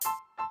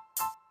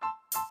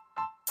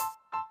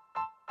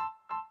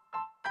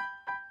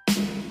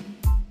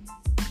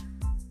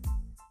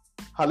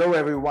Hello,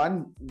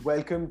 everyone.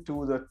 Welcome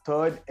to the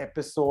third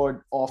episode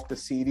of the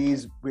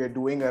series we're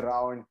doing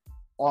around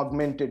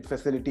augmented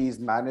facilities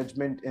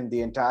management and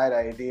the entire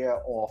idea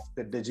of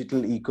the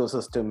digital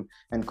ecosystem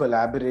and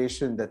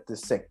collaboration that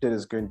this sector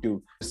is going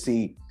to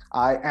see.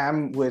 I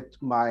am with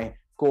my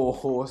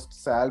co-host,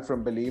 Sal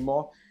from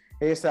Belimo.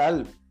 Hey,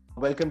 Sal,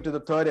 welcome to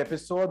the third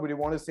episode. Would you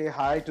want to say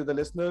hi to the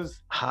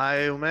listeners?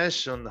 Hi,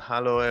 Umesh, and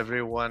hello,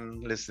 everyone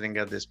listening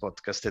at this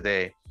podcast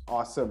today.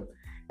 Awesome.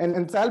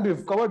 And Sal,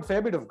 we've covered a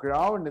fair bit of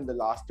ground in the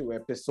last two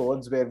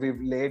episodes where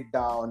we've laid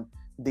down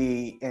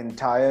the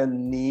entire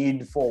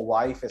need for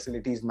why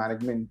facilities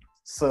management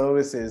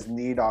services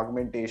need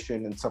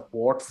augmentation and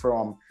support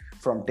from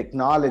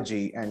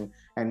technology and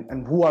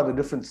who are the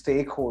different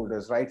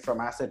stakeholders, right? From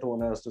asset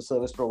owners to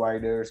service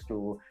providers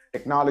to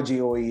technology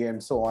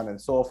OEMs, so on and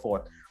so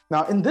forth.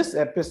 Now, in this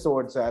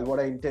episode, Sal,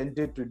 what I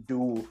intended to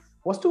do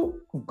was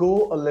to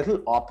go a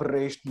little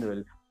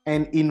operational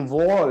and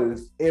involve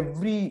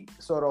every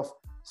sort of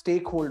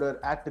stakeholder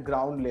at the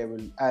ground level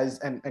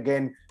and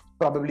again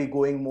probably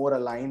going more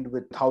aligned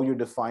with how you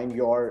define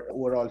your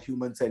overall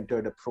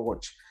human-centered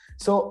approach.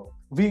 So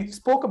we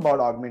spoke about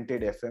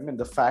augmented FM and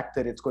the fact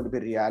that it's going to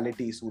be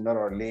reality sooner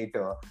or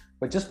later,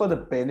 but just for the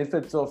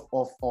benefits of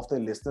the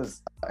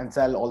listeners, and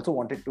Sal also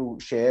wanted to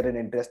share an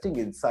interesting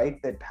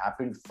insight that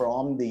happened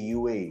from the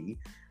UAE,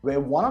 where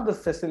one of the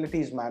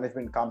facilities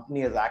management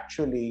company has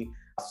actually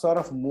sort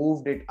of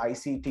moved its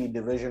ICT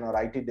division or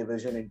IT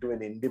division into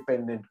an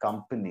independent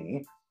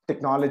company,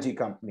 technology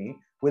company,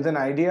 with an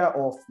idea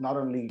of not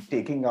only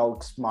taking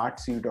out smart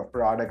suite of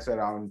products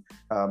around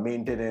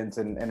maintenance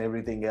and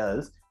everything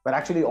else, but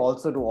actually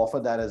also to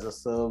offer that as a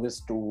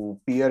service to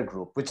peer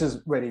group, which is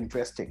very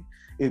interesting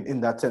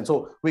in that sense.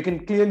 So we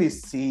can clearly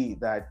see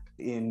that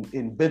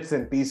in bits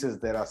and pieces,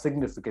 there are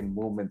significant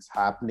movements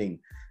happening.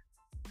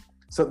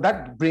 So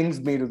that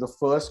brings me to the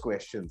first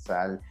question,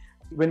 Sal.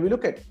 When we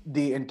look at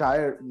the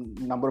entire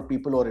number of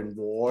people who are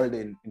involved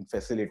in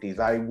facilities,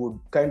 I would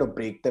kind of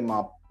break them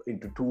up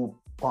into two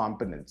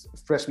components,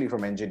 especially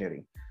from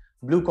engineering.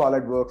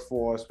 Blue-collar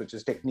workforce, which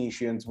is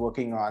technicians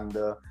working on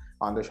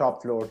the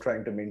shop floor,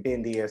 trying to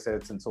maintain the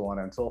assets and so on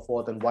and so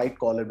forth, and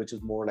white-collar, which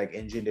is more like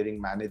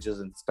engineering managers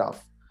and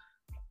stuff.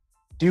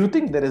 Do you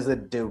think there is a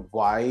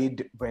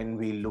divide when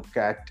we look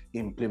at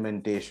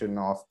implementation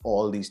of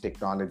all these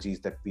technologies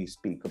that we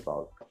speak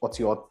about? What's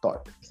your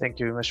thought? Thank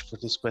you very much for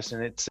this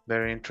question. It's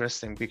very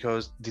interesting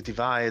because the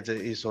divide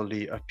is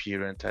only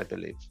apparent, I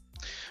believe.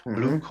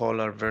 Blue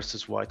collar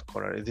versus white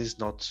collar. It is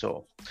not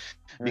so.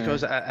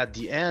 Because at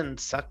the end,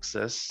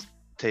 success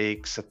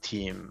takes a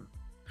team.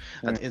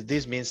 And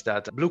this means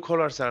that blue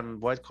collars and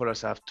white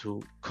collars have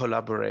to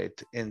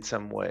collaborate in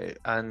some way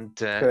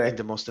and in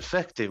the most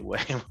effective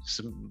way,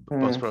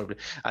 most probably.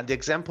 And the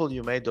example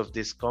you made of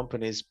this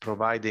company is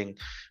providing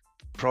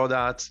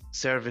products,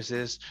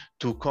 services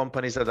to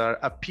companies that are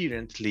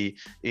apparently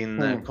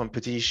in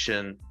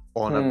competition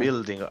on a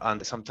building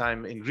and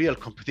sometimes in real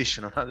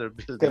competition on other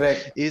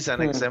buildings is an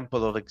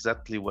example of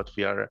exactly what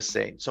we are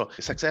saying. So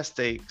success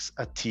takes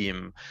a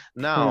team.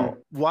 Now,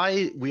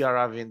 why we are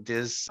having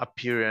this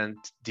apparent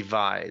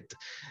divide?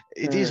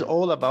 It is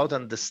all about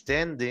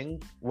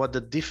understanding what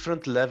the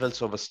different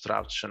levels of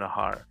abstraction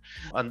are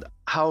and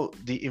how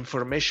the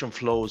information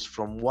flows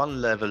from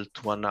one level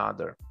to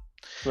another.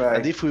 Right.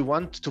 And if we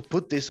want to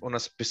put this on a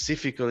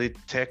specifically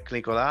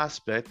technical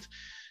aspect,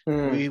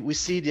 we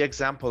see the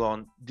example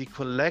on the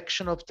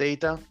collection of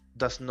data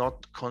does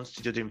not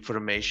constitute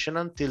information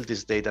until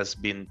this data has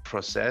been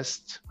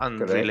processed and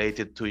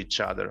related to each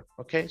other.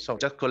 Okay, so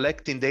just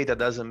collecting data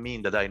doesn't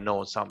mean that I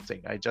know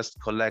something. I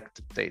just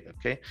collect data.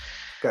 Okay,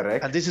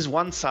 correct. And this is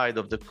one side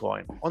of the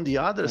coin. On the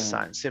other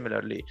side,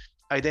 similarly,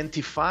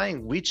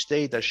 identifying which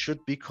data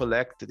should be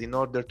collected in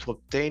order to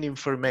obtain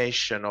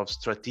information of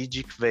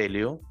strategic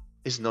value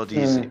is not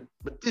easy.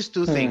 But these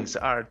two things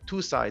are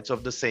two sides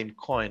of the same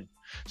coin.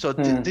 So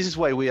this is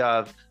why we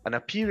have an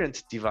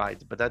apparent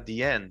divide, but at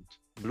the end,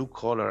 blue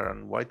collar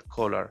and white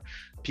collar,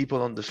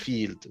 people on the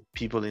field,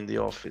 people in the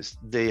office,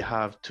 they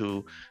have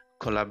to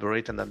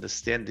collaborate and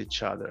understand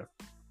each other.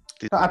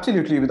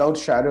 Absolutely, without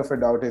shadow of a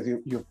doubt, as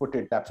you've put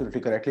it absolutely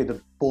correctly,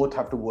 the both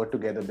have to work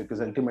together because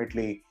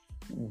ultimately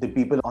the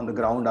people on the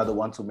ground are the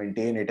ones who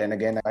maintain it. And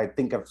again, I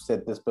think I've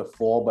said this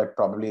before, but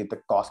probably at the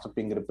cost of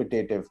being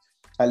repetitive,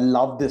 I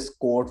love this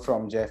quote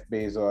from Jeff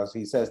Bezos.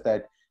 He says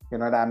that,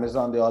 at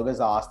Amazon, they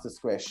always ask this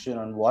question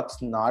on what's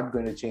not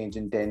going to change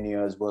in 10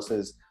 years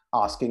versus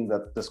asking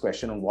this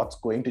question on what's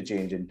going to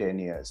change in 10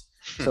 years.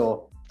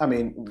 So, I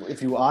mean,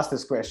 if you ask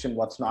this question,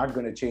 what's not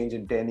going to change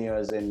in 10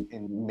 years in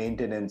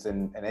maintenance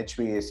and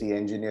HVAC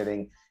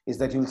engineering, is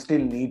that you'll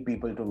still need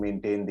people to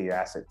maintain the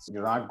assets.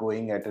 You're not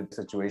going at a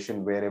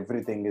situation where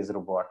everything is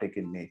robotic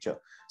in nature.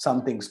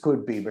 Some things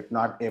could be, but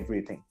not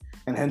everything.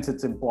 And hence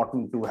it's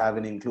important to have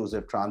an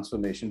inclusive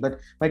transformation. But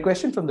my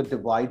question from the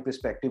divide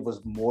perspective was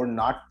more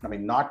not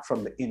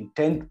from the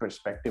intent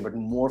perspective, but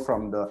more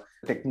from the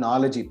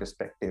technology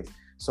perspective.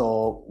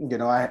 So,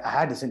 I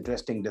had this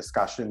interesting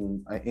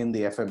discussion in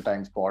the FM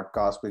Times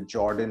podcast with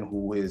Jordan,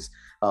 who is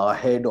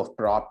head of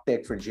prop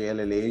tech for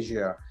JLL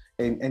Asia.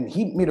 and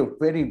he made a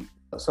very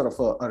sort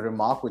of a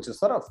remark which is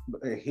sort of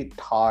hit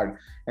hard.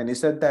 And he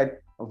said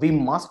that we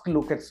must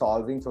look at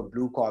solving for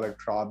blue collar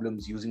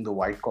problems using the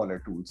white collar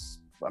tools.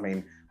 I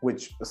mean,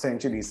 which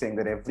essentially is saying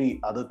that every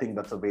other thing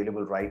that's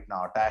available right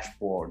now,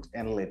 dashboards,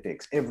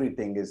 analytics,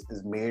 everything is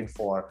made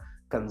for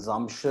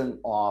consumption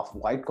of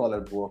white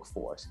collar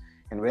workforce.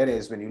 And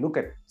whereas when you look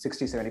at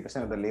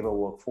 60-70% of the labor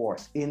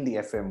workforce in the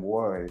FM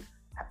world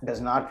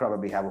does not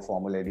probably have a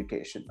formal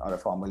education or a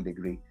formal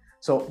degree.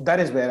 So that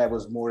is where I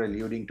was more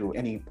alluding to.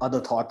 Any other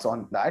thoughts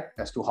on that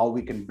as to how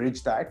we can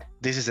bridge that?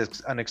 This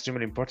is an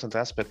extremely important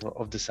aspect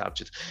of the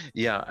subject.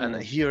 Yeah,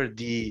 and here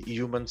the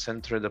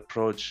human-centered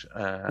approach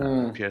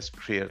appears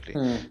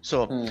clearly.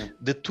 So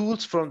the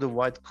tools from the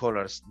white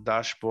collars,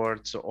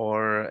 dashboards,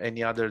 or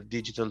any other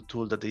digital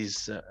tool that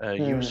is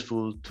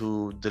useful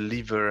to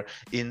deliver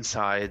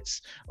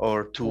insights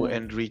or to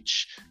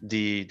enrich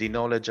the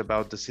knowledge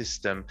about the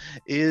system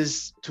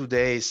is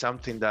today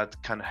something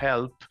that can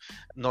help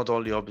not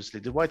only obviously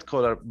the white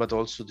collar, but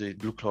also the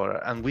blue collar.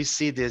 And we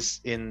see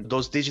this in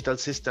those digital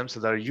systems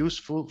that are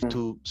useful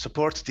to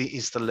support the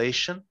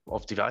installation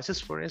of devices,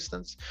 for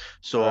instance.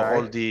 So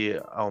all the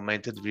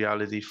augmented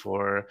reality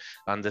for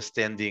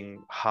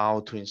understanding how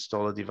to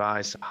install a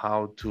device,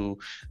 how to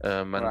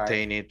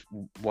maintain it,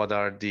 what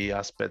are the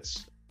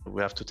aspects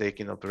we have to take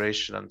in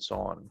operation and so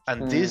on.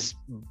 And this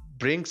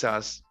brings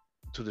us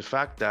to the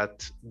fact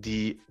that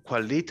the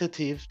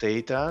qualitative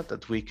data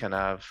that we can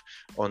have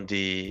on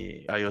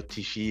the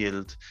IoT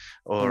field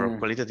or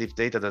qualitative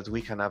data that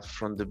we can have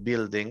from the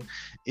building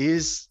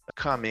is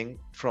coming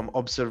from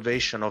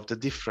observation of the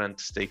different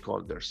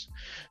stakeholders.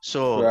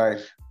 So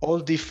all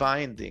the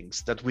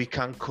findings that we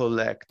can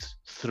collect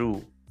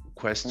through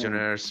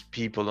questionnaires,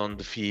 people on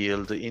the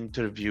field, the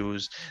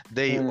interviews,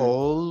 they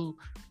all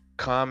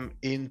come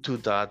into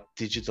that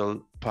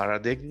digital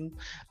paradigm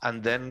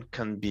and then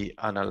can be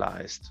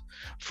analyzed.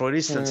 For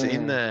instance,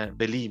 in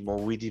Belimo,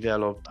 we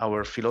developed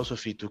our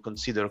philosophy to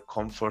consider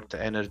comfort,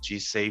 energy,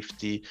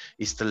 safety,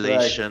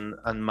 installation,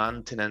 and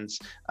maintenance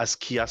as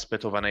key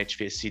aspect of an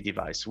HVAC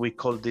device. We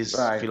call this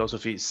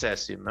philosophy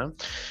SESIM.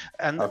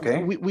 And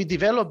we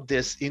developed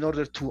this in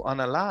order to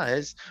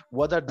analyze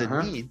what are the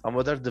needs and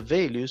what are the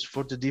values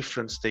for the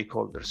different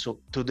stakeholders. So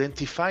to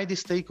identify the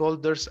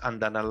stakeholders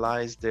and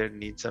analyze their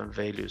needs and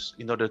values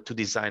in order to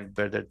design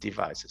better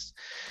devices.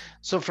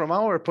 So from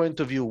our point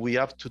of view, we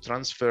have to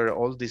transfer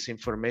all this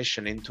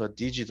information into a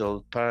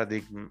digital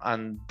paradigm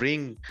and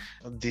bring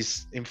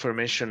this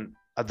information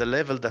at the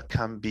level that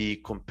can be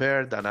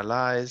compared,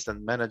 analyzed,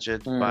 and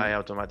managed by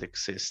automatic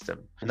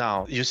system.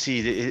 Now, you see,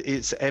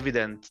 it's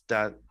evident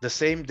that the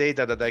same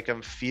data that I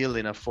can fill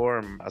in a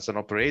form as an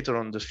operator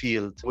on the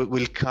field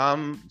will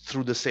come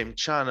through the same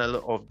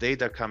channel of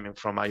data coming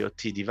from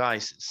IoT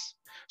devices.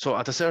 So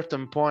at a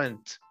certain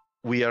point,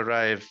 we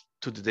arrive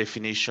to the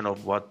definition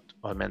of what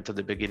I meant at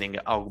the beginning,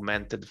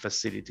 augmented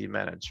facility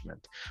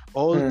management.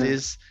 All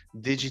this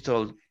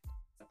digital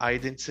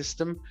identity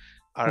system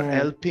are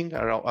helping,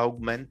 are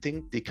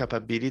augmenting the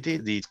capability,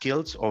 the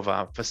skills of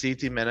a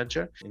facility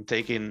manager in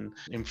taking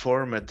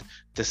informed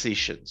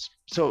decisions.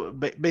 So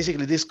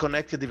basically, these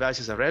connected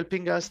devices are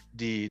helping us.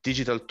 The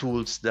digital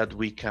tools that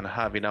we can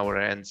have in our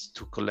hands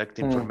to collect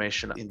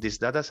information in this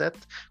data set,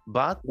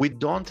 but we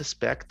don't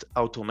expect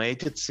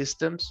automated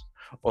systems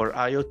or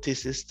IoT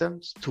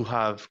systems to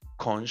have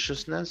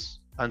consciousness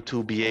and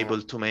to be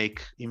able to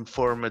make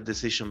informed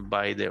decisions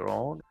by their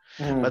own.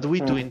 But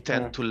we do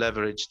intend to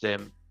leverage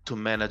them to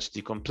manage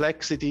the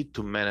complexity,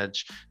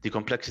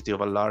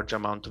 of a large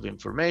amount of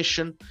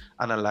information,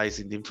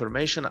 analyzing the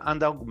information,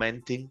 and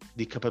augmenting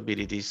the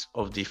capabilities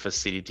of the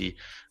facility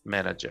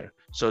manager.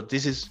 So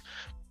this is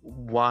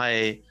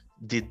why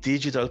the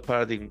digital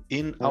paradigm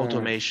in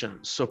automation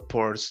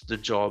supports the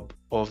job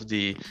of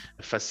the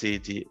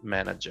facility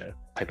manager,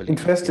 I believe.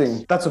 Interesting.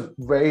 Yes. That's a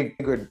very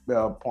good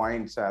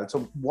point, Sal.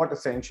 So what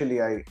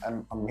essentially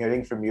I'm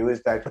hearing from you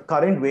is that the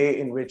current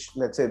way in which,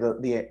 let's say,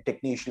 the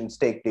technicians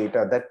take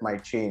data, that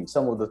might change.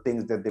 Some of the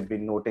things that they've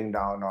been noting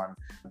down on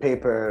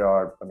paper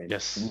or,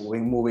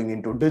 moving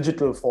into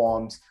digital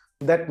forms,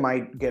 that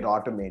might get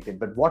automated.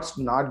 But what's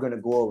not going to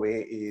go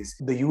away is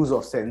the use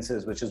of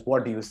senses, which is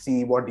what do you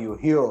see, what do you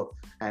hear,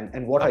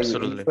 and what are you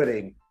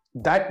inferring.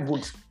 That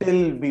would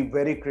still be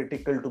very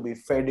critical to be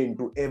fed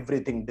into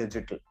everything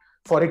digital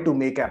for it to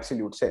make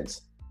absolute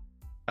sense.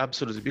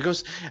 Absolutely,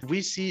 because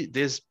we see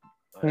this,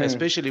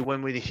 especially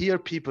when we hear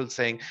people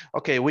saying,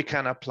 okay, we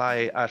can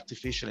apply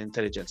artificial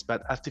intelligence,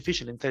 but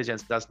artificial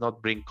intelligence does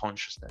not bring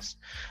consciousness.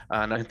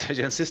 An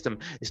intelligent system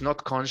is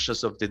not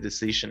conscious of the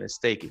decision it's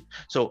taking.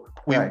 So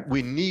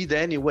we need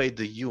anyway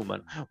the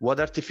human. What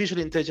artificial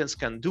intelligence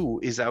can do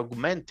is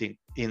augmenting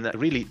in a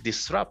really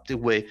disruptive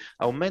way,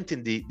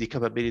 augmenting the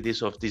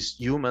capabilities of this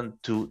human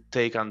to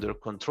take under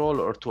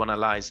control or to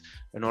analyze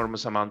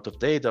enormous amount of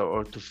data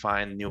or to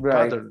find new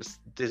patterns.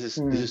 This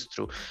is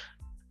true.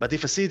 But the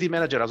facility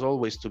manager has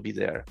always to be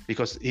there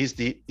because he's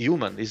the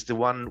human, he's the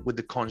one with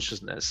the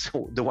consciousness,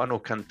 the one who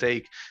can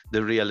take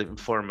the real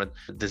informed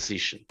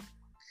decision.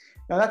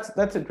 Now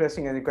that's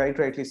interesting, and you quite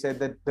rightly said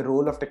that the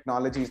role of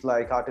technologies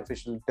like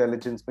artificial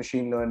intelligence,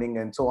 machine learning,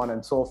 and so on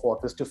and so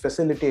forth is to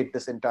facilitate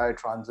this entire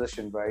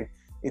transition, right?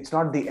 It's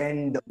not the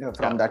end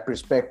from that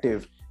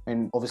perspective.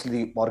 And obviously,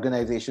 the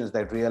organizations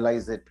that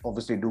realize it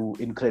obviously do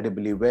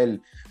incredibly well.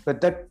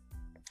 But that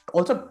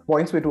also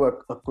points me to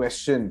a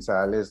question,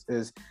 Sal,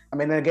 is I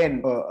mean,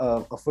 again,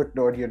 a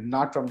footnote, you're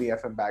not from the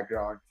FM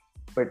background,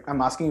 but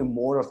I'm asking you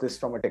more of this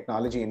from a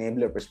technology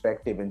enabler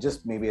perspective and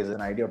just maybe as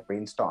an idea of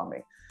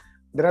brainstorming.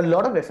 There are a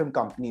lot of FM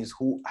companies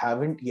who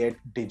haven't yet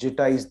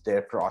digitized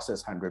their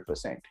process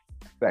 100%,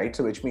 right?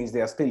 So which means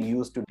they are still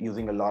used to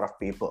using a lot of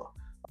paper,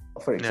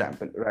 for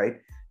example, right?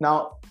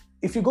 Now,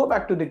 if you go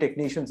back to the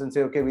technicians and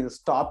say, okay, we'll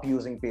stop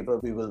using paper,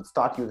 we will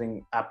start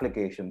using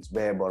applications,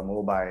 web or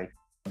mobile,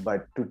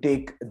 but to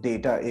take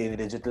data in a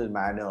digital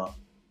manner,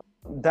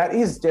 that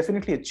is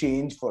definitely a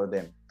change for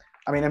them.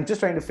 I mean, I'm just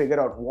trying to figure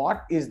out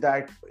what is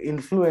that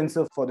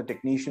influencer for the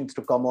technicians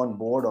to come on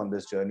board on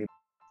this journey.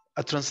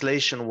 A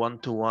translation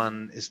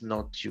one-to-one is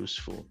not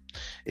useful.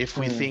 If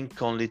we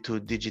think only to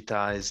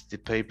digitize the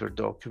paper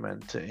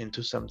document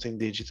into something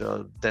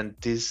digital, then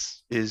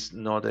this is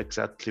not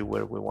exactly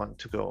where we want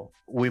to go.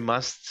 We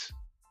must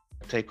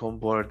take on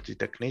board the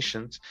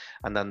technicians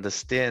and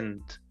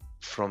understand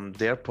from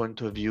their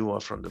point of view or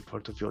from the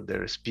point of view of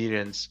their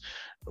experience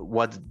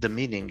what the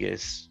meaning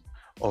is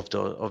of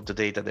the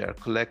data they are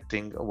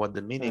collecting, or what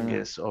the meaning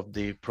is of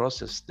the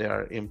process they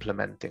are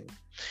implementing.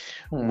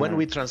 When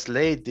we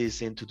translate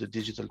this into the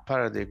digital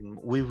paradigm,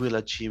 we will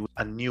achieve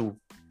a new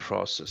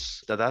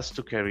process that has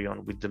to carry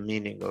on with the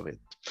meaning of it.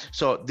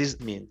 So this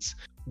means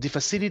the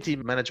facility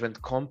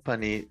management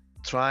company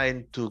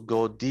trying to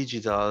go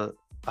digital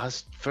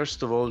has,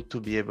 first of all, to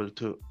be able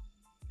to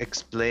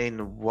explain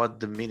what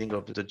the meaning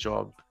of the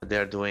job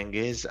they're doing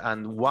is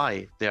and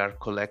why they are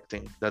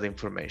collecting that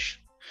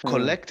information.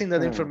 Collecting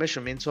that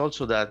information means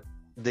also that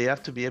they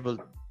have to be able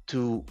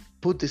to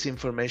put this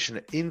information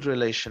in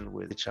relation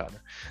with each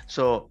other.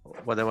 So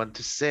what I want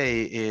to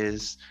say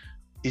is,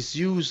 it's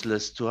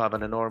useless to have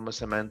an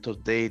enormous amount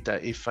of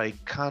data if I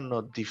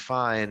cannot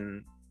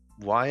define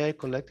why I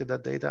collected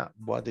that data,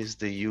 what is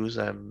the use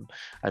I'm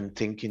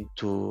thinking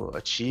to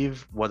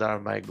achieve, what are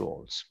my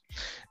goals.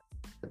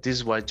 This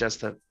is why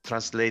just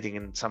translating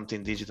in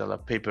something digital, a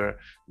paper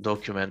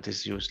document,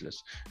 is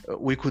useless.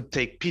 We could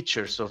take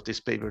pictures of these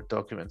paper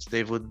documents.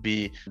 They would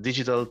be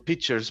digital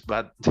pictures,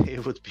 but they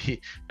would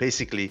be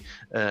basically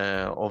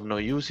of no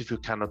use if you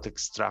cannot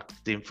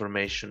extract the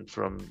information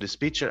from this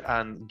picture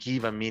and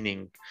give a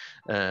meaning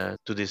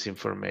to this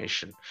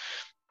information.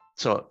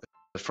 So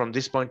from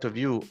this point of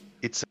view,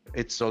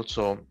 it's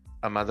also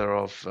a matter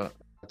of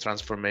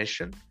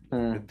transformation.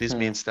 This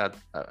means that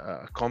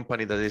a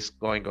company that is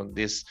going on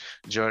this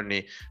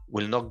journey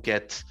will not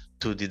get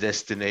to the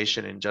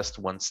destination in just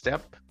one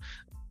step.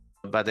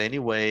 But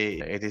anyway,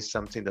 it is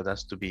something that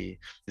has to be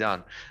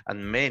done.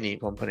 And many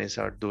companies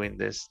are doing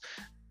this.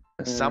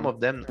 Some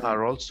of them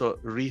are also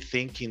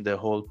rethinking the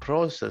whole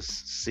process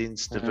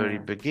since the very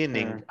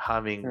beginning,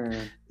 having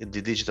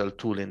the digital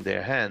tool in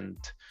their hand.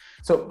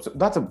 So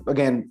that's,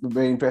 again,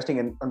 very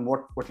interesting. And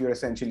what you're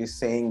essentially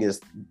saying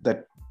is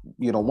that,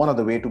 you know, one of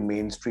the way to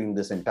mainstream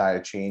this entire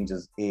change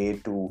is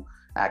to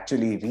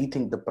actually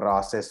rethink the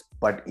process,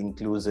 but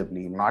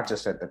inclusively, not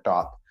just at the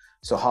top.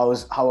 So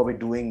how are we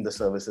doing the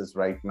services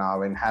right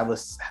now, and have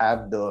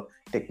the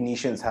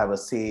technicians have a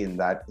say in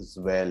that as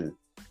well?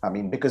 I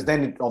mean, because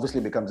then it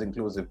obviously becomes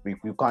inclusive.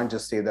 You can't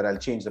just say that I'll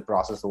change the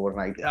process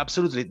overnight.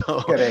 Absolutely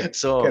no. Correct.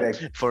 So,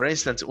 correct. For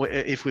instance,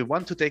 if we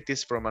want to take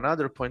this from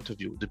another point of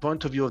view, the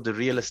point of view of the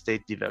real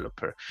estate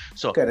developer.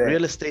 So, correct.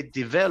 Real estate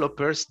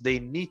developers, they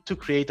need to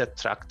create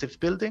attractive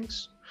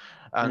buildings.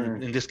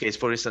 And in this case,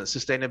 for instance,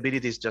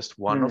 sustainability is just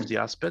one of the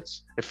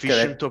aspects.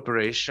 Efficient correct.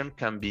 Operation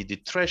can be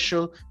the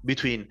threshold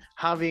between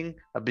having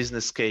a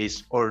business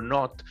case or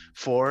not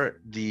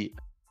for the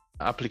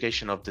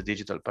application of the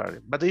digital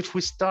paradigm. But if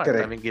we start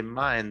correct. Having in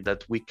mind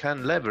that we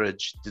can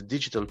leverage the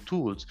digital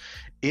tools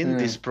in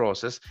this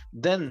process,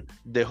 then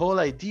the whole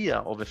idea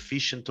of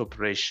efficient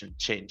operation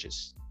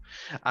changes.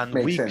 And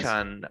makes we sense.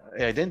 Can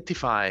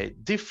identify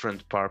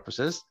different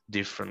purposes,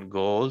 different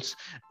goals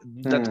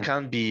that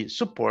can be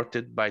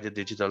supported by the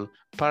digital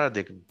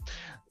paradigm.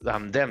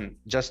 Then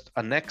just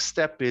a next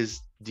step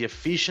is the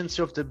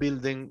efficiency of the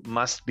building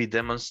must be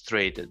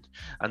demonstrated.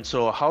 And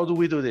so how do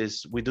we do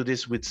this? We do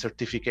this with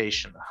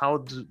certification.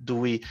 How do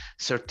we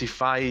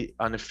certify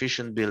an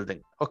efficient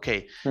building?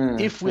 Okay,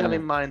 if we have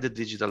in mind the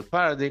digital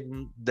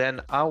paradigm, then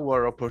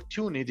our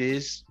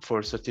opportunities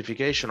for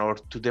certification or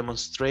to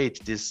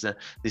demonstrate these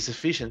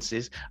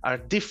efficiencies are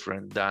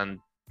different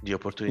than the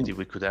opportunity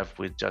we could have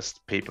with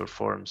just paper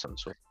forms and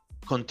so on.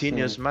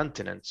 Continuous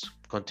maintenance,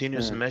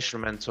 continuous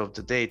measurements of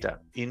the data,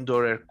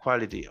 indoor air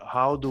quality.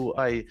 How do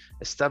I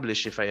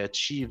establish if I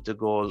achieve the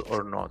goal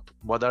or not?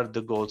 What are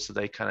the goals that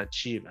I can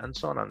achieve, and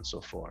so on and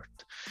so forth.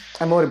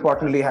 And more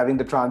importantly, having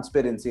the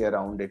transparency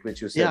around it,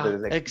 which you said that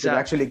is exactly.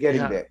 actually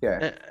getting there.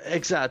 Yeah,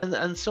 exactly.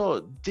 And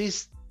so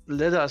this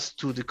led us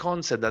to the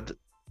concept that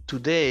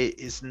today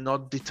is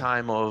not the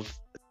time of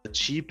the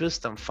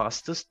cheapest and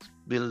fastest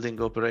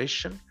building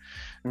operation,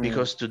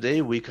 because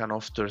today we can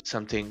offer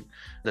something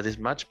that is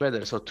much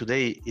better. So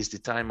today is the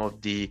time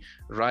of the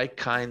right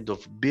kind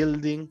of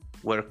building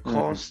where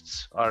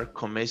costs are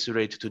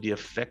commensurate to the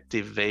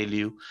effective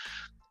value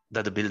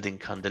that the building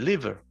can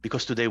deliver,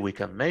 because today we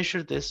can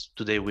measure this.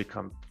 Today we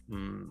can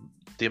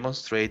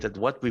demonstrate that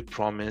what we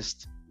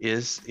promised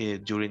is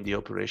during the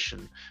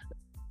operation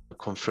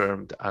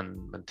confirmed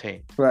and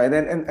maintained. Right.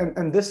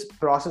 And this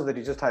process that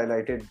you just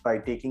highlighted, by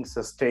taking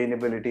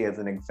sustainability as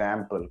an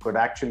example, could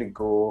actually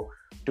go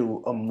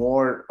to a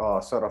more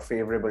sort of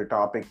favorable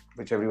topic,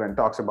 which everyone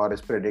talks about,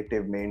 is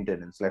predictive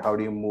maintenance. Like, how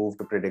do you move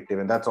to predictive?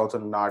 And that's also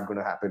not going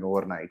to happen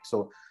overnight.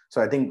 So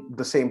I think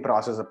the same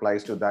process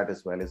applies to that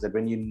as well, is that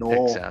when you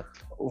know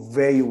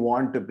where you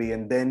want to be,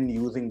 and then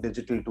using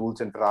digital tools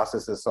and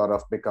processes sort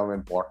of become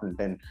important,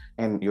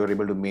 and you're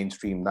able to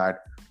mainstream that.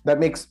 That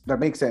makes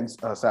sense,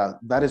 Sal.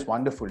 That is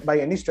wonderful. By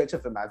any stretch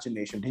of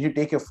imagination, did you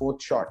take your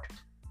fourth shot?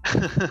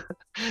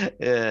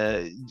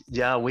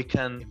 Yeah, we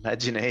can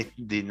imagine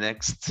the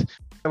next.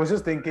 I was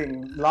just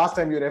thinking, last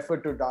time you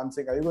referred to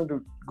dancing, are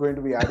you going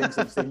to be adding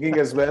some singing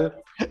as well?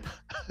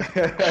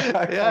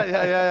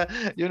 Yeah.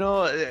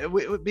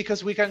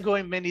 Because we can go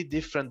in many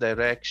different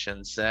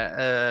directions.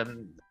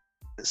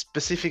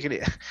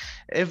 Specifically,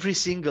 every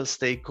single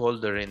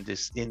stakeholder in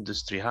this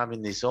industry,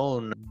 having his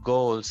own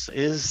goals,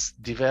 is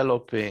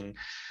developing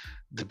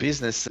the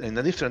business in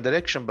a different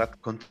direction, but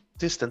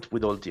consistent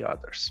with all the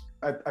others.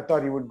 I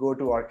thought you would go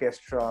to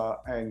orchestra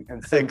and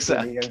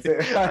symphony. Exactly. And say...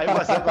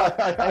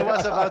 I was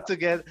about to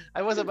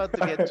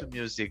get to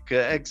music.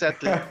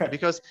 Exactly,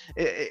 because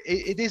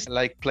it is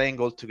like playing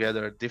all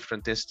together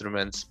different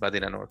instruments, but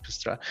in an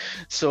orchestra.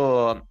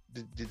 So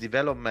the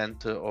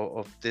development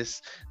of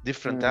this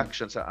different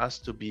actions has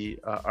to be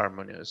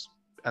harmonious.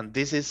 And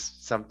this is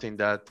something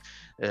that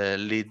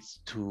leads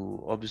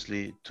to,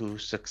 obviously, to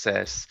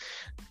success,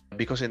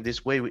 because in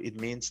this way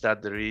it means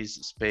that there is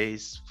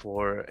space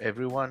for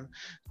everyone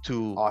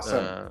to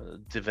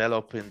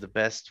develop in the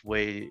best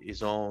way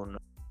his own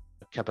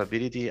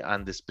capability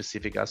and the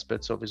specific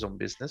aspects of his own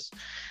business.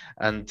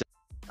 And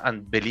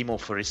Belimo,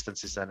 for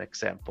instance, is an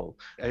example.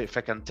 If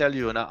I can tell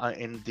you,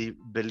 in the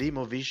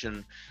Belimo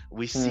vision,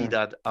 we see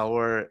that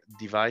our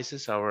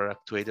devices, our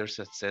actuators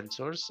and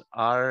sensors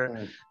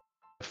are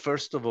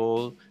first of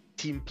all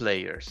team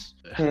players.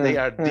 They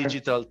are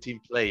digital team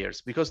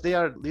players, because they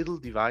are little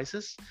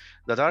devices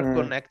that are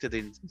connected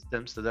in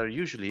systems that are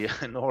usually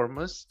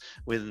enormous,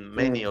 with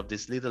many of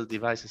these little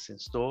devices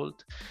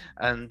installed,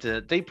 and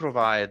they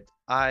provide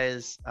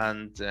eyes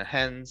and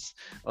hands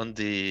on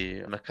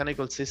the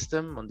mechanical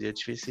system, on the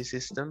HVAC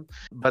system.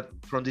 But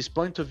from this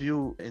point of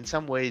view, in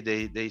some way,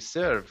 they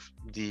serve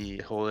the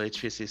whole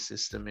HVAC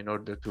system in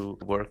order to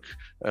work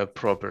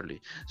properly.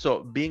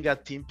 So being a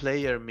team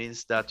player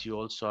means that you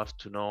also have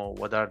to know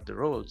what are the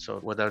roles, or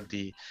what are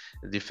the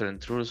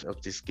different rules of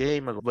this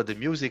game, what the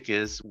music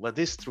is, what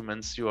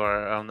instruments you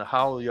are on,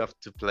 how you have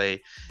to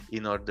play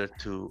in order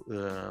to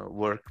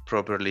work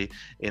properly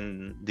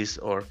in this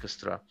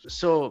orchestra.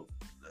 So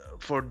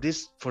for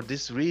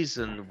this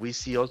reason, we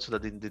see also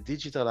that in the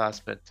digital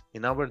aspect,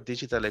 in our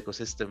digital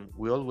ecosystem,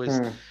 we always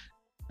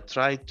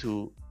try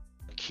to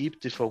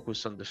keep the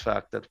focus on the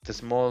fact that the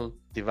small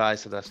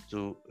device that has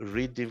to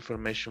read the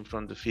information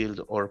from the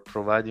field or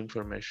provide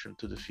information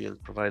to the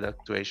field, provide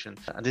actuation.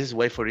 And this is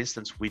why, for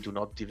instance, we do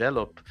not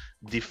develop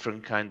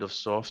different kind of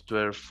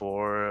software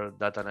for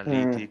data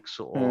analytics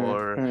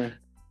or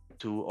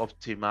to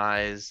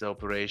optimize the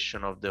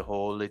operation of the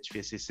whole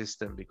HVAC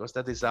system, because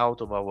that is out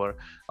of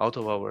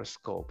our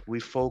scope. We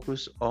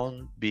focus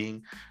on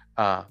being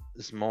a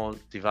small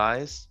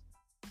device,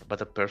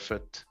 but a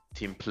perfect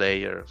team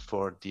player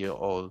for the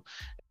whole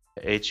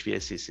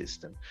HVAC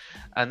system.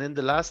 And in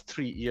the last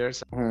 3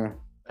 years,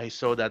 I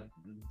saw that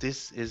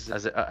this is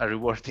as a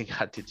rewarding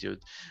attitude,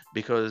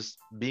 because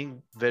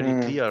being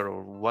very clear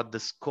of what the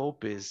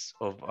scope is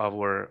of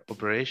our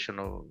operation,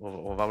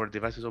 of our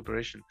devices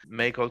operation,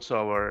 make also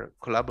our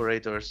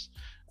collaborators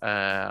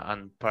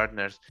and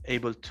partners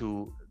able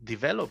to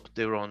develop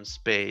their own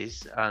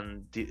space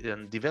and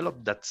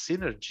develop that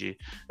synergy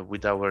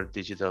with our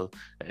digital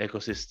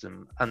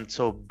ecosystem, and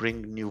so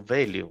bring new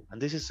value.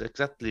 And this is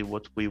exactly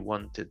what we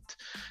wanted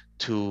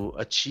to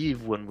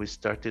achieve when we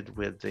started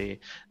with the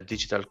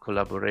digital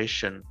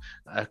collaboration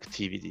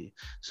activity.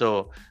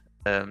 So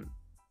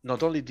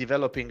not only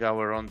developing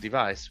our own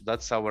device,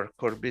 that's our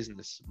core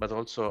business, but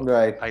also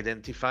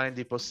identifying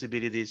the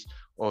possibilities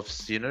of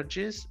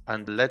synergies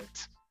and let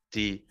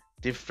the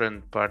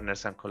different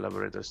partners and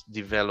collaborators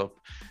develop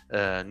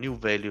new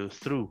value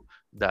through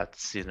that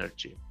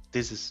synergy.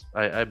 This is,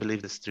 I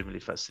believe, extremely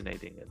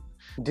fascinating.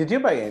 Did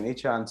you by any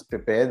chance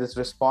prepare this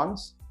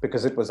response?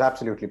 Because it was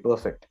absolutely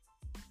perfect.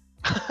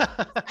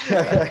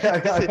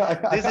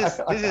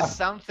 this is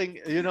something,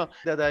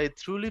 that I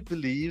truly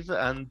believe,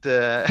 and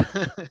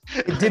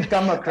it did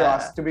come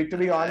across. To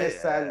be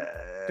honest, Sal,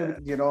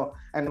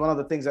 and one of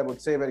the things I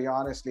would say very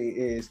honestly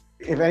is,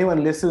 if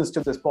anyone listens to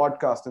this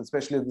podcast, and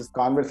especially this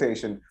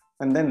conversation,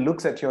 and then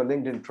looks at your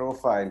LinkedIn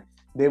profile,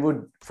 they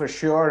would for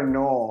sure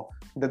know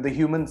that the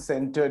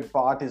human-centered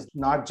part is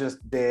not just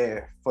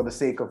there for the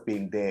sake of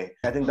being there.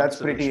 I think that's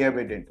pretty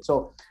evident.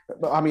 So,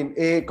 I mean,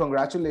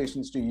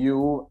 congratulations to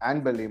you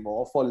and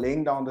Belimo for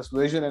laying down this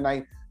vision. And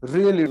I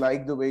really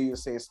like the way you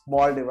say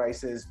small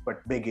devices,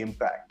 but big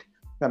impact.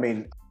 I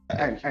mean,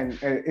 and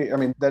I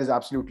mean, that is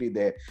absolutely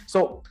there.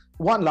 So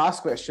one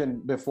last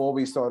question before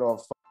we sort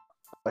of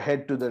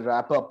head to the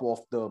wrap up of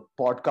the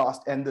podcast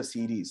and the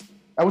series.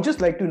 I would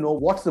just like to know,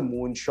 what's the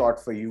moonshot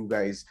for you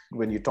guys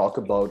when you talk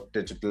about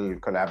digital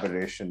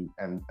collaboration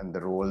and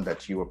the role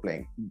that you are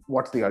playing?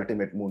 What's the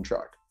ultimate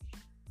moonshot?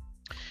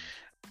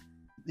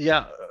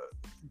 Yeah,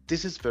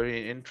 this is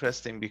very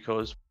interesting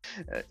because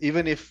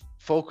even if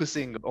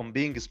focusing on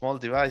being small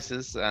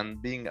devices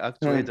and being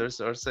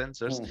actuators or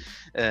sensors,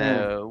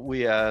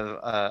 we have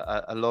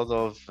a lot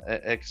of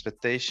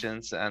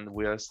expectations, and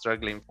we are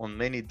struggling on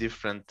many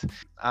different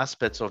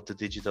aspects of the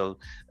digital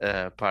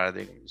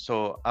paradigm.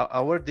 So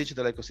our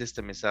digital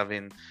ecosystem is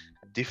having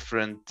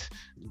different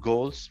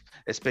goals,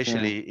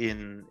 especially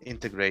in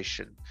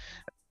integration.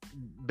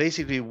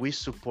 Basically, we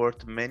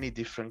support many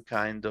different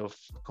kind of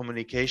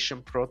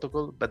communication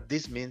protocol, but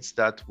this means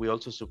that we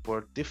also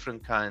support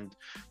different kind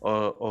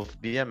of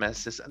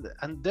BMSs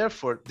and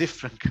therefore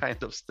different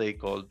kind of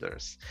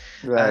stakeholders.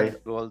 Right. And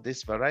well,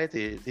 this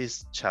variety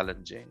is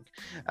challenging,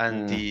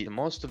 and the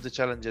most of the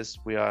challenges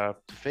we are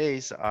to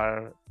face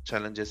are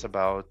challenges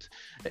about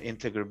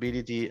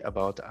integrability,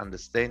 about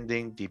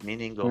understanding the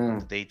meaning of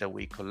the data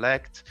we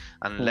collect,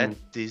 and let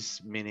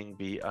this meaning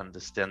be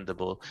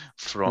understandable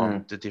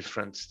from the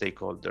different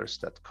stakeholders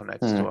that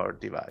connects to our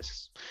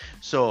devices.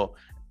 So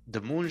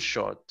the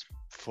moonshot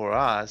for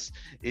us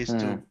is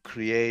to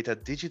create a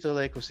digital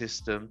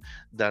ecosystem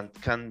that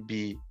can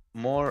be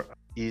more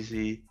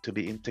easy to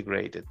be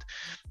integrated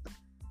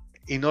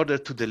in order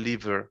to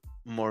deliver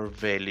more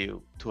value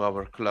to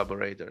our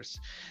collaborators.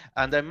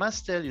 And I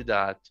must tell you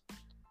that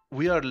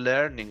we are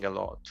learning a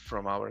lot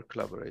from our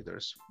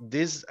collaborators.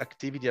 This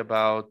activity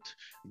about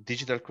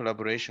digital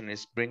collaboration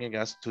is bringing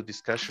us to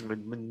discussion with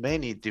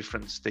many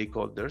different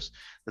stakeholders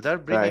that are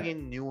bringing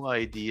in new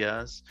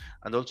ideas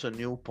and also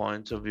new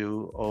points of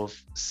view of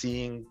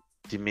seeing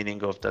the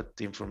meaning of that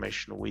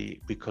information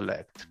we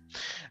collect.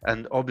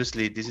 And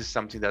obviously, this is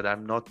something that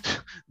I'm not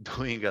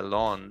doing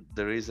alone.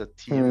 There is a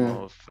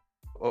team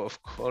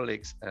of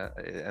colleagues,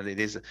 and it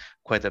is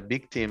quite a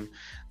big team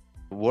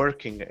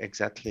working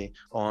exactly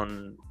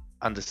on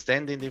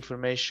understanding the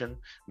information,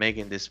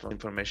 making this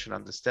information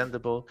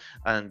understandable,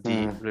 and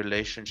the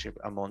relationship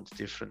among the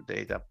different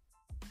data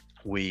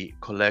we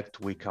collect,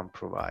 we can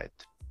provide.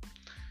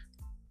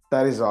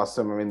 That is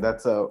awesome. I mean,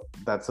 that's a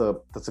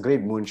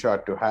great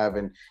moonshot to have,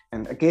 and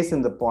a case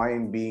in the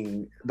point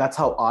being that's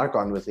how our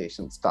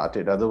conversation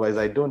started. Otherwise,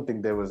 I don't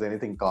think there was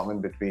anything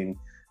common between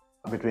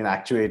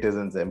actuators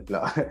and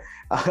Zempla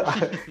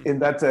in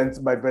that sense,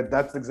 but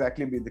that's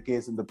exactly been the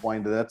case in the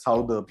point. That's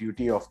how the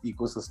beauty of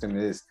ecosystem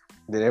is,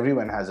 that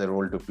everyone has a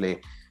role to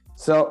play.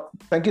 So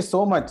thank you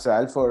so much,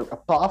 Sal, for a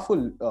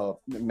powerful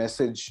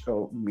message.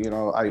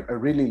 I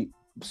really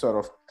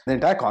sort of, the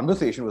entire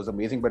conversation was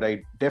amazing, but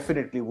I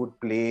definitely would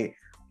play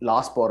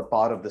last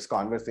part of this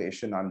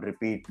conversation on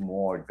repeat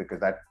mode, because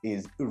that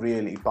is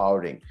really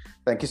powering.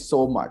 Thank you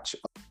so much.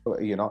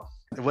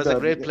 It was a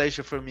great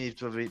pleasure for me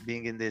to be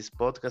being in this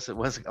podcast. It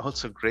was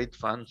also great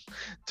fun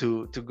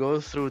to go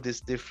through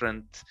these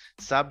different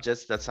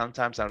subjects that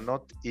sometimes are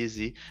not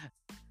easy,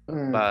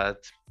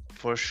 but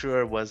for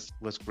sure was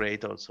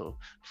great also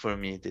for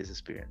me, this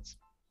experience.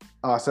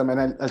 Awesome.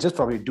 And I'll just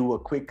probably do a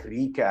quick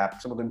recap,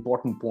 some of the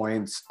important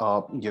points,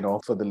 for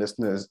the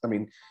listeners. I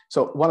mean,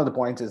 so one of the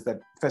points is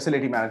that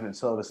facility management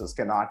services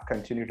cannot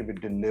continue to be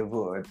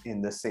delivered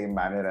in the same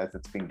manner as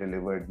it's being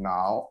delivered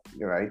now,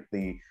 right?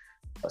 The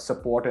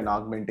support and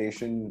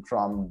augmentation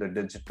from the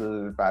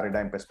digital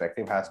paradigm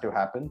perspective has to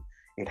happen.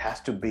 It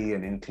has to be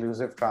an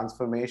inclusive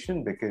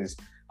transformation, because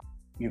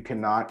you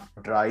cannot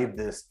drive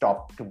this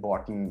top to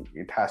bottom.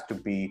 It has to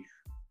be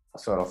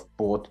sort of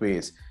both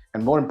ways.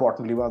 And more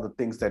importantly, one of the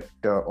things that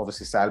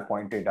obviously Sal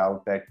pointed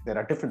out, that there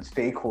are different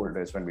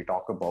stakeholders when we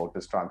talk about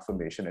this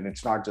transformation, and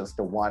it's not just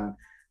a one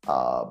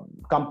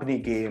company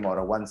game or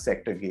a one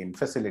sector game.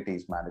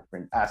 Facilities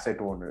management, asset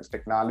owners,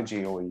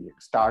 technology OEMs,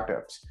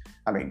 startups,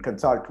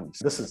 consultants.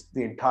 This is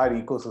the entire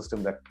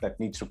ecosystem that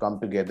needs to come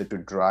together to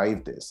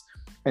drive this.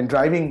 And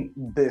driving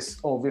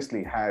this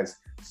obviously has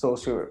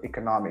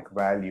socio-economic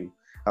value.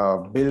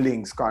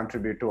 Buildings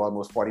contribute to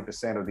almost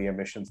 40% of the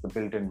emissions, the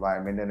built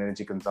environment and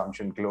energy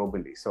consumption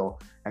globally. So,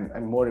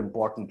 and more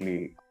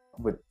importantly,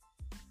 with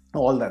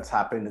all that's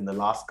happened in the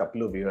last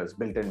couple of years,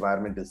 built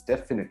environment is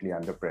definitely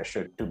under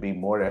pressure to be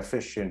more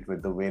efficient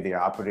with the way they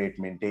operate,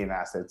 maintain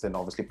assets, and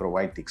obviously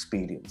provide the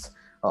experience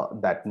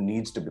that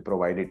needs to be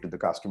provided to the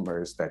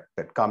customers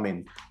that come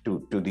in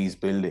to these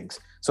buildings.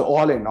 So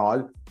all in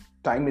all,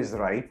 time is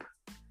ripe.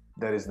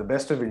 There is the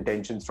best of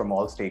intentions from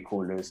all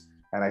stakeholders.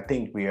 And I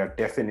think we are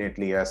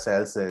definitely,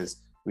 ourselves, as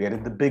we are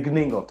in the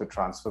beginning of the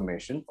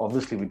transformation.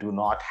 Obviously, we do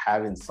not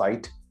have in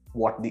sight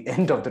what the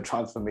end of the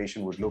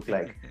transformation would look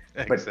like.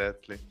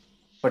 Exactly.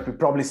 but we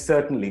probably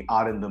certainly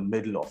are in the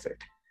middle of it.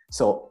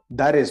 So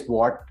that is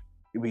what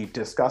we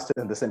discussed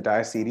in this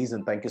entire series.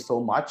 And thank you so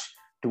much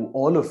to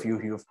all of you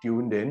who have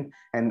tuned in.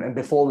 And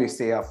before we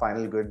say our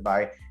final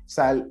goodbye,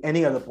 Sal,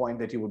 any other point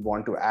that you would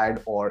want to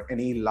add, or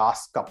any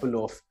last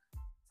couple of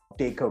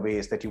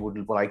takeaways that you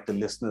would like the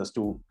listeners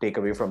to take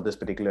away from this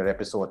particular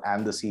episode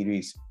and the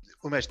series?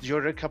 Umesh,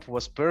 your recap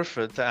was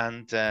perfect,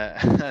 and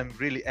I'm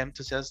really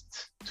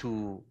enthusiastic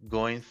to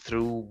going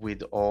through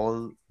with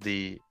all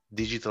the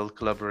digital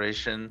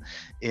collaboration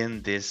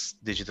in this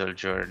digital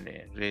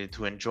journey, really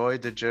to enjoy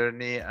the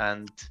journey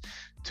and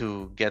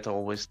to get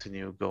always to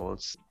new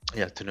goals.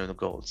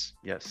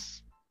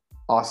 Yes.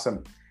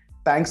 Awesome.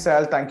 Thanks,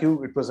 Sal. Thank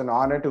you. It was an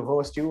honor to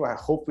host you. I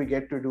hope we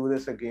get to do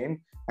this again.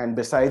 And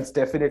besides,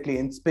 definitely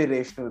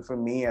inspirational for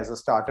me as a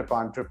startup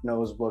entrepreneur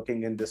who's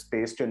working in this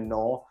space to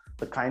know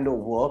the kind of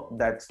work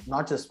that's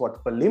not just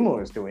what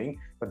Polimo is doing,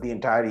 but the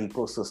entire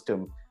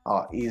ecosystem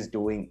is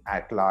doing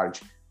at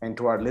large. And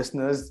to our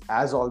listeners,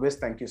 as always,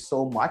 thank you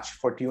so much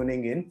for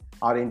tuning in.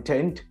 Our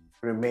intent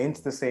remains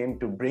the same,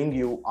 to bring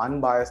you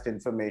unbiased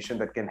information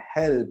that can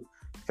help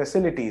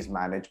facilities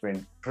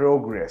management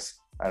progress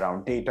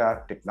around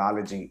data,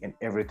 technology, and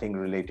everything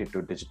related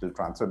to digital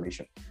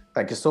transformation.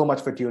 Thank you so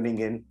much for tuning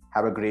in.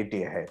 Have a great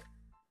day ahead.